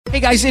Hey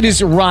guys, it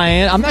is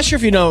Ryan. I'm not sure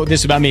if you know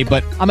this about me,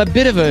 but I'm a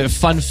bit of a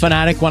fun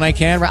fanatic when I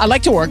can. I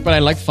like to work, but I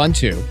like fun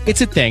too.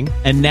 It's a thing.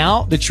 And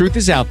now the truth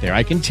is out there.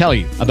 I can tell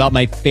you about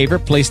my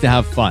favorite place to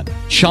have fun.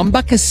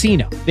 Chumba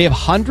Casino. They have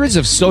hundreds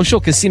of social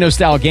casino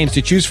style games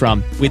to choose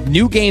from with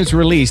new games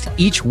released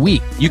each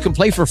week. You can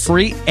play for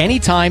free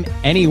anytime,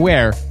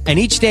 anywhere. And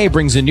each day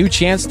brings a new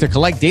chance to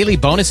collect daily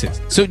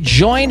bonuses. So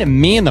join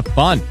me in the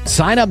fun.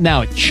 Sign up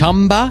now at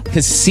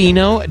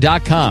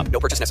ChumbaCasino.com. No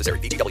purchase necessary.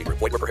 VGW.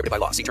 Void where prohibited by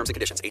law. See terms and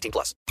conditions.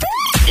 18+.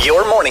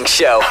 Your morning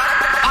show.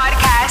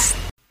 Podcast.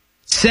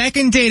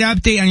 Second date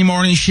update on your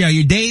morning show.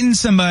 You're dating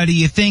somebody,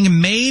 you think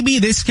maybe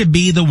this could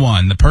be the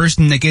one. The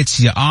person that gets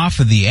you off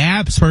of the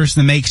apps, the person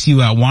that makes you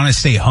want to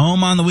stay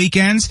home on the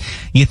weekends.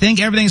 You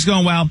think everything's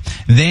going well,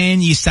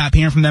 then you stop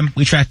hearing from them.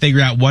 We try to figure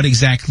out what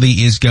exactly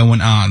is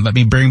going on. Let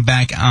me bring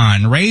back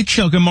on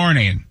Rachel. Good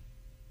morning.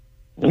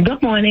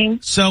 Good morning.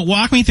 So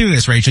walk me through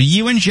this, Rachel.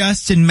 You and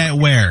Justin met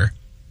where?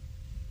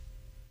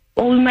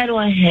 Well, we met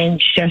on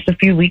Hinge just a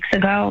few weeks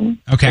ago.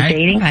 Okay. A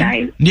dating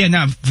site. Yeah,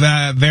 no,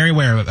 very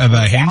aware of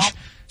Hinge.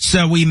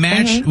 So we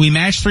matched. We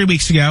matched 3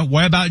 weeks ago.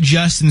 What about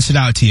Justin stood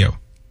out to you?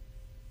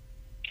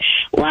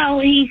 Well,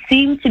 he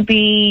seemed to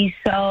be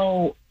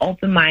so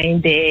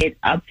open-minded,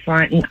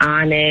 upfront, and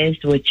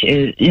honest, which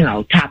is,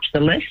 tops the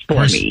list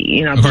for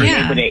me. Being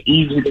able to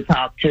easy to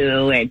talk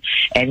to, and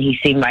he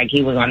seemed like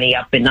he was on the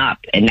up and up,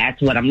 and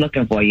that's what I'm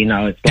looking for. It's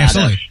a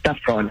lot of stuff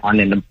going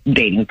on in the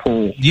dating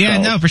pool.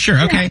 Yeah, so, no, for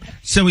sure. Okay,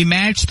 so we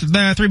matched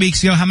 3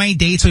 weeks ago. How many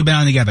dates have we been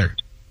on together?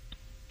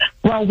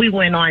 Well, we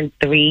went on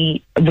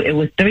 3. It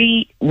was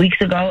 3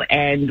 weeks ago,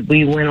 and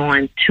we went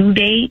on 2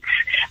 dates.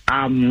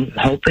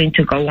 Hoping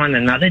to go on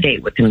another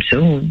date with him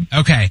soon.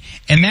 Okay,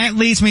 and that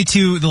leads me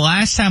to the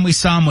last time we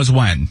saw him was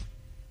when?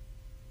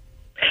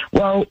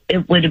 Well,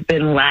 it would have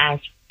been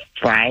last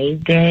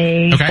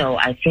Friday. Okay. So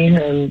I seen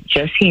him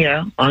just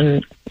here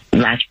on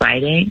last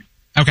Friday.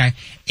 Okay,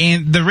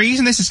 and the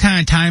reason this is kind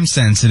of time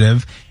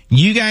sensitive,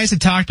 you guys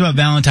had talked about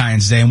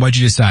Valentine's Day, and what'd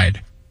you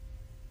decide?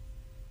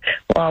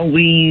 Well,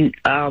 we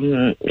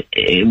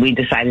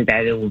decided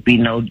that it would be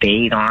no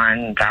date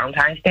on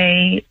Valentine's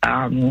Day,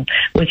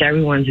 which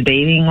everyone's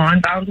dating on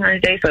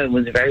Valentine's Day, so it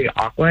was very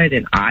awkward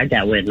and odd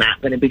that we're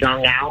not going to be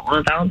going out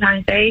on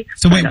Valentine's Day.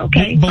 So wait,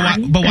 okay,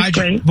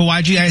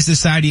 why'd you guys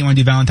decide you want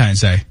to do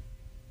Valentine's Day?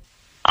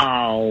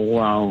 Oh,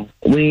 well,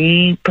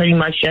 we pretty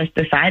much just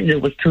decided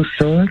it was too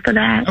soon for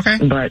that. Okay.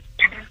 But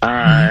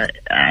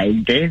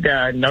I did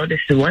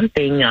notice one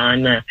thing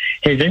on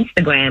his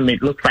Instagram.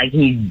 It looks like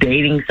he's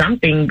dating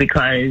something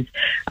because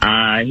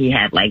he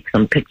had like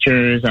some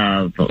pictures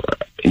of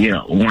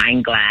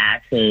wine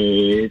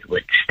glasses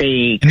with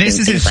steaks. And this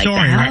is his like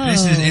story, that. right?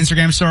 This is his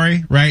Instagram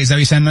story, right? Is that what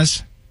you sent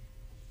us?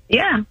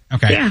 Yeah.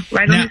 Okay. Yeah,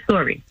 right now, on the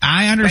story.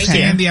 I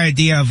understand the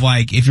idea of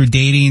like if you're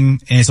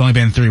dating and it's only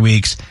been 3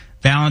 weeks,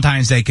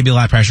 Valentine's Day could be a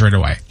lot of pressure right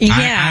away. Yeah.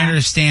 I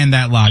understand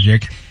that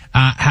logic.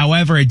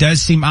 However, it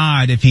does seem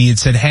odd if he had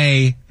said,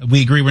 hey,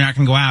 we agree we're not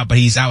going to go out, but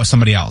he's out with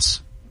somebody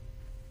else.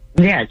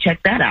 Yeah,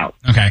 check that out.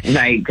 Okay.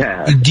 Like,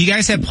 do you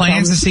guys have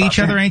plans to see each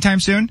other anytime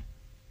soon?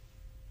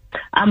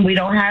 We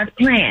don't have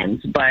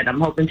plans, but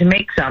I'm hoping to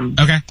make some.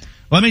 Okay.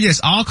 Let me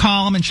I'll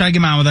call him and try to get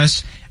him out with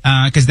us,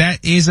 because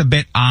that is a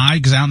bit odd,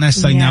 because I don't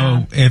necessarily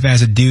know if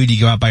as a dude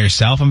you go out by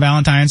yourself on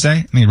Valentine's Day.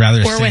 I mean,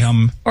 rather stay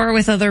home. Or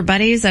with other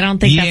buddies. I don't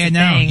think that's a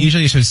thing.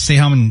 Usually you should stay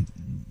home and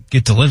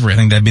get delivery. I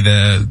think that'd be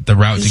the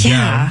route to go.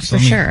 Yeah, So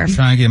for sure.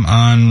 Try and get him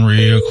on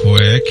real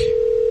quick.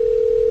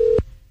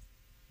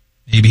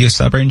 Maybe he was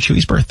celebrating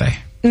Chewy's birthday.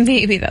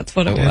 Maybe that's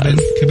what it was. Could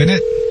have been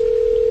it.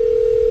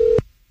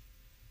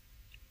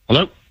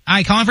 Hello?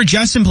 Hi, calling for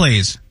Justin,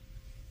 please.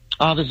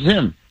 Oh, this is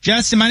him.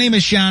 Justin, my name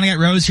is Sean. I got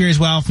Rose here as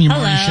well from your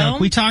morning show.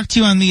 Can we talk to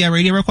you on the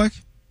radio real quick?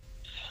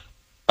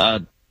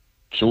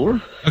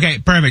 Sure. Okay,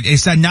 perfect.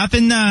 It's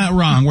nothing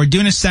wrong. We're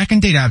doing a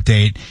second date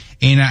update,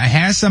 and I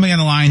have somebody on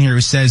the line here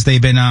who says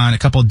they've been on a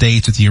couple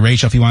dates with you.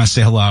 Rachel, if you want to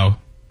say hello.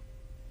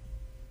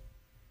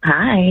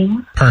 Hi.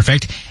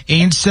 Perfect.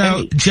 And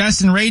so,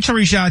 Justin, Rachel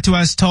reached out to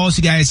us, told us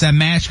you guys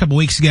matched a couple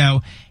weeks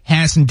ago,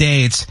 had some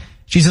dates.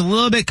 She's a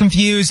little bit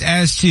confused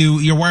as to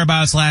your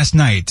whereabouts last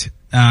night.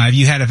 If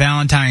you had a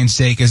Valentine's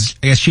Day, because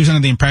I guess she was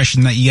under the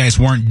impression that you guys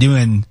weren't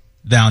doing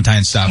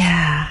Valentine's stuff.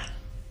 Yeah.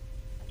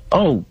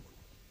 Oh,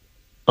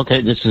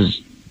 okay.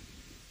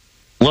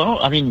 Well,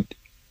 I mean,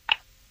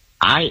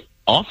 I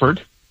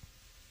offered.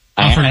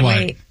 Offered what?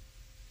 Wait.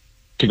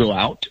 To go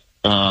out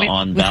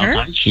on with her?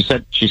 Valentine's. She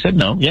said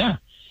no. Yeah.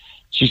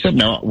 She said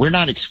no. We're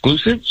not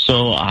exclusive,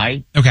 so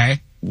I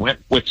went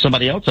with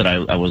somebody else that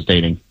I was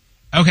dating.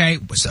 Okay.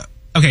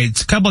 Okay,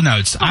 it's a couple of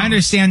notes. I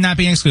understand not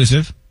being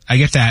exclusive. I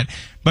get that.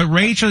 But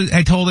Rachel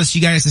had told us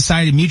you guys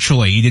decided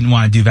mutually you didn't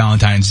want to do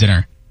Valentine's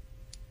dinner.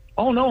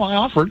 Oh, no, I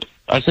offered.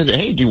 I said,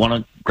 hey, do you want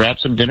to grab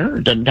some dinner?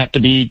 It doesn't have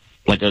to be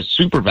like a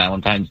super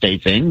Valentine's Day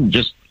thing.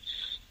 Just,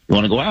 you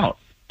want to go out?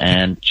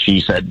 And she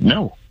said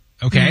no.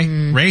 Okay.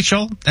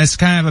 Rachel, that's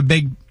kind of a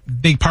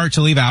big part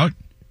to leave out.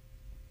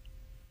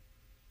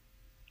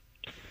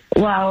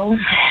 Well,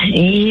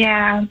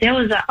 yeah, there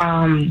was a,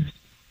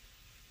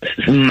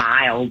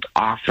 mild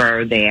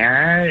offer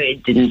there.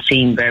 It didn't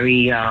seem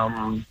very, he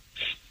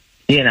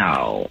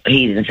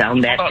didn't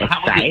sound that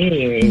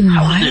excited.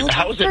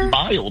 How is it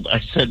mild? I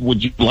said,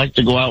 would you like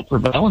to go out for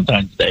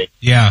Valentine's Day?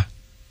 Yeah.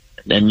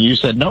 And you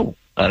said no.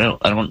 I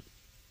don't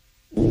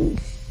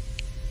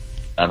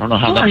know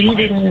how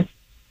that.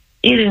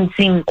 He didn't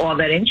seem all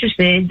that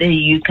interested.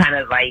 You kind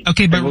of like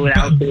okay, but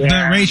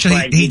Rachel,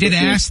 he did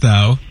ask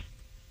though.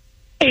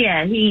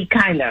 Yeah, he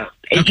kind of.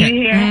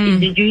 Okay.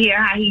 Did you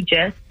hear how he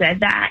just said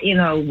that?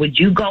 Would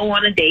you go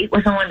on a date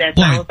with someone that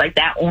sounds like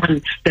that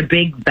on the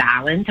big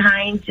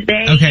Valentine's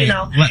Day? Okay,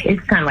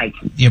 it's kind of like.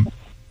 Yep.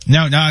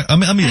 No.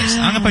 Let me this.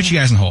 I'm gonna put you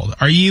guys on hold.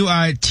 Are you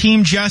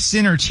Team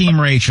Justin or Team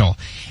Rachel?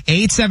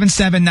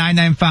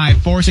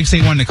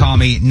 877-995-4681 to call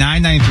me.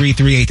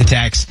 99338 to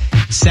text.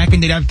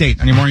 Second date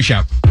update on your morning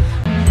show.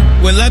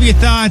 We love your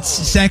thoughts.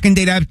 Second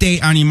date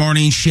update on your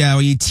morning show.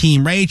 Are you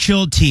Team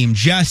Rachel, Team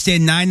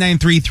Justin?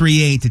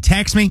 99338 to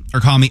text me or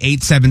call me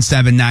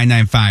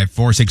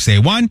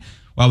 877-995-4681.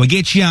 While we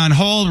get you on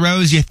hold,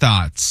 Rose, your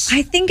thoughts.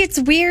 I think it's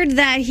weird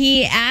that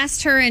he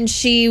asked her and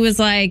she was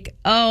like,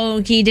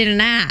 oh, he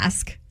didn't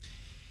ask.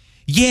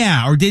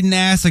 Yeah, or didn't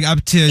ask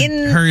up to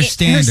her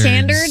standards. Her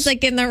standards,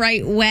 in the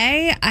right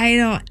way.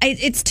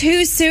 It's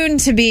too soon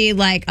to be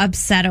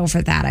upset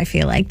over that. I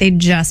feel like they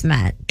just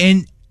met.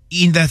 And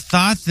in the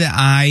thought that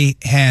I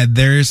had,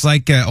 there's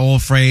an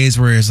old phrase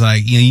where it's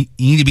you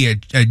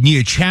need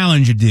to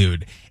challenge a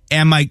dude.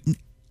 And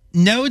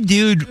no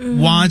dude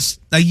wants,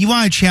 you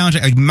want to challenge,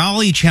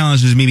 Molly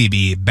challenges me to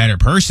be a better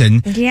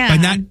person. Yeah.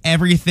 But not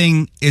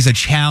everything is a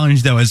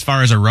challenge, though, as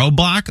far as a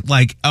roadblock.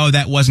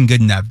 That wasn't good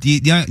enough. Do you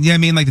know what I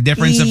mean? The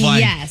difference of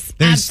yes,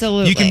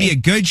 absolutely. You can be a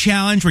good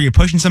challenge where you're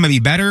pushing somebody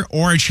to be better,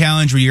 or a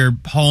challenge where you're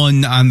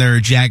pulling on their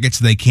jacket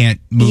so they can't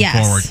move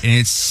forward. And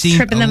it seems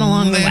tripping them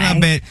along the way. A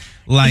little bit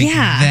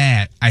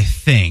that, I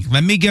think.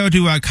 Let me go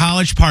to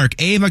College Park.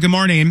 Ava, good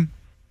morning.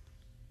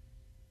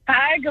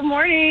 Hi, good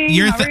morning.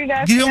 How are you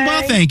guys doing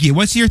well, thank you.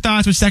 What's your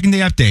thoughts with second day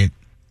update?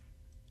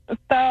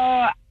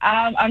 So,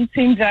 I'm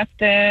Team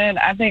Justin.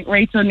 I think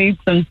Rachel needs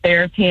some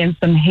therapy and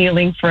some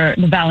healing for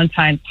the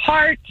Valentine's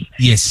heart.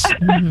 Yes.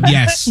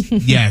 Yes. She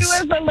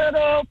was a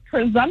little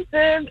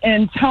presumptive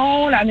in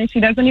tone. I mean,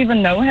 she doesn't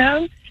even know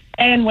him.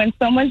 And when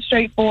someone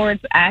straightforward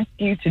asks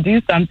you to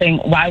do something,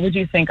 why would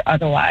you think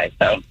otherwise?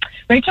 So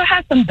Rachel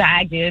has some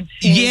baggage.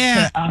 She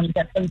needs to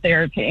get some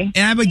therapy.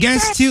 And I would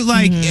guess too,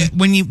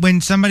 when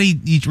somebody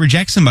you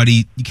reject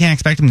somebody, you can't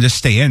expect them to just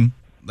stay in.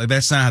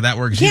 That's not how that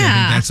works. Yeah, I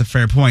think that's a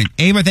fair point.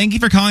 Ava, thank you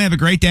for calling. Have a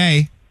great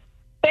day.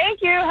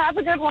 Thank you. Have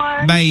a good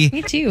one. Bye.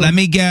 You too. Let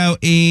me go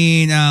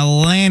in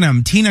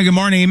Lanham. Tina, good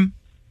morning.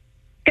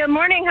 Good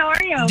morning. How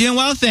are you? Doing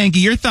well, thank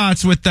you. Your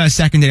thoughts with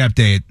second date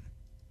update?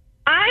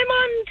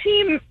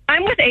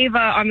 I'm with Ava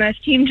on this,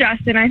 Team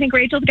Justin. I think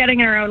Rachel's getting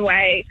in her own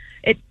way.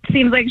 It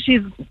seems like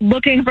she's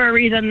looking for a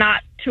reason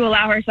not to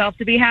allow herself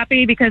to be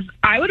happy, because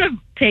I would have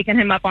taken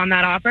him up on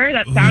that offer.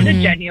 That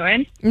sounded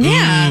genuine.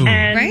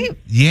 Yeah. Right?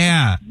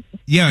 Yeah.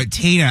 Yeah,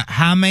 Tina,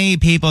 how many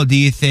people do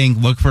you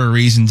think look for a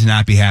reason to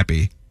not be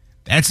happy?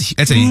 That's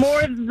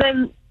more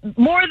than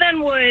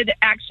would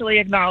actually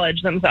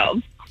acknowledge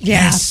themselves.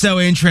 Yeah. That's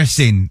so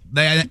interesting.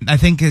 I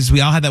think because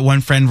we all had that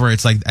one friend where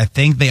it's I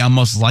think they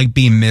almost like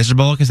being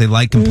miserable because they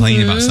like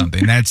complaining about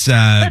something. That's,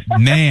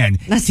 man.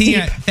 That's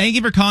Tina, deep. thank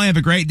you for calling. Have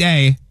a great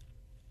day.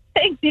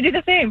 Thanks. You do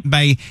the same.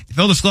 By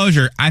full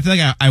disclosure, I feel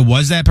like I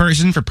was that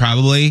person for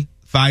probably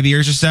 5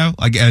 years or so.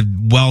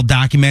 Well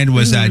documented,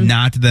 was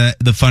not the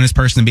funnest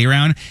person to be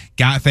around.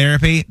 Got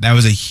therapy. That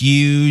was a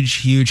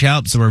huge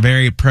help. So we're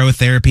very pro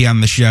therapy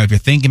on the show. If you're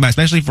thinking about,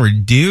 especially for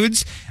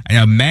dudes, I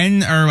know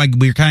men are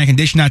we're kind of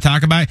conditioned not to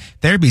talk about it.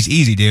 Therapy's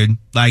easy, dude.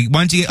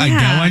 Once you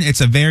get going,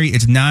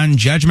 it's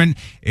non-judgment.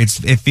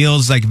 It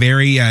feels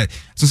very, I was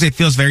gonna say it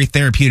feels very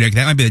therapeutic.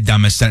 That might be the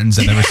dumbest sentence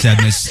I've ever said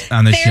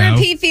on the show.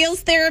 Therapy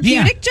feels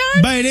therapeutic,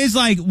 John? But it is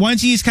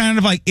once you kind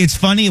of it's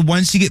funny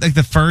once you get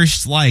the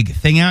first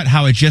thing out,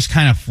 how it just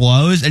kind of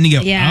flows and you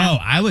go, oh,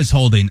 I was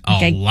holding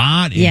a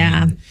lot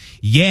in.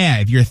 Yeah,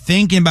 if you're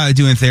thinking about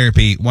doing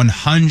therapy,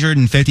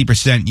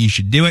 150% you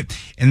should do it.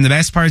 And the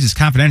best part is it's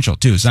confidential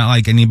too. It's not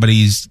like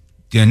anybody's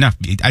enough.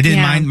 I did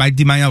mine. I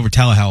do mine over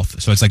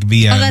telehealth, so it's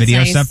via video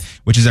nice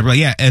stuff, which is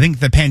I think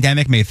the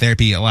pandemic made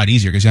therapy a lot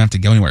easier because you don't have to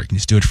go anywhere. You can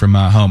just do it from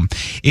home.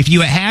 If you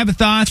have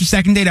thoughts or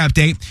second date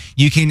update,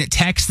 you can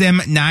text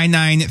them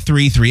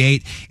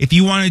 99338. If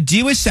you want to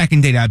do a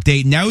second date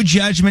update, no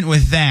judgment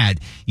with that.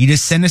 You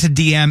just send us a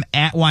DM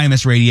at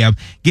YMS Radio.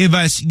 Give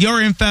us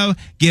your info,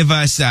 give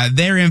us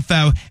their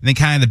info, and then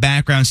kind of the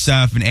background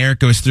stuff. And Eric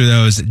goes through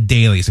those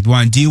daily. So if you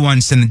want to do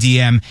one, send a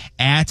DM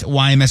at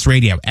YMS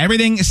Radio.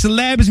 Everything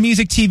celebs,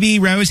 music,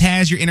 TV. Rose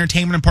has your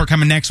entertainment report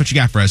coming next. What you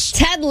got for us?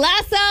 Ted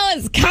Lasso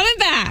is coming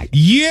back.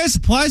 Yes,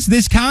 plus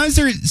this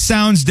concert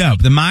sounds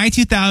dope. The My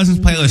 2000s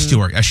playlist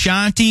tour.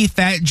 Ashanti,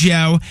 Fat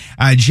Joe,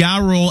 Ja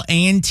Rule,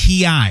 and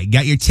T.I.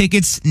 Got your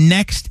tickets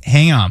next.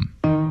 Hang on.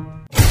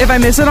 If I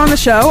miss it on the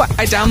show,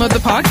 I download the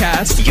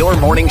podcast. Your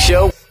morning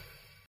show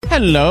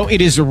Hello,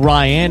 it is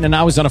Ryan, and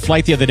I was on a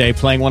flight the other day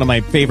playing one of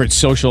my favorite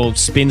social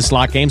spin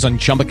slot games on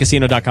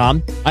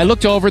ChumbaCasino.com. I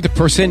looked over at the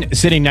person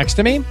sitting next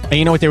to me, and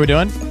you know what they were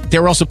doing? They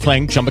were also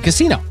playing Chumba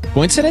Casino.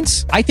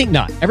 Coincidence? I think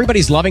not.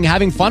 Everybody's loving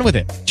having fun with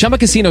it. Chumba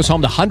Casino is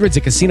home to hundreds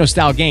of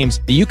casino-style games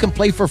that you can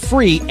play for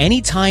free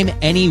anytime,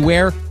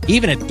 anywhere,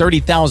 even at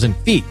 30,000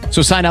 feet.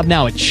 So sign up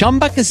now at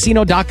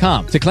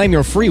ChumbaCasino.com to claim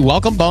your free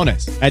welcome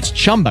bonus. That's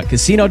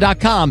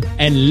ChumbaCasino.com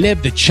and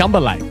live the Chumba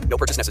life. No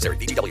purchase necessary.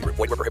 VGW Group.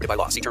 Void where prohibited by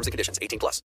law. See terms and conditions. 18+.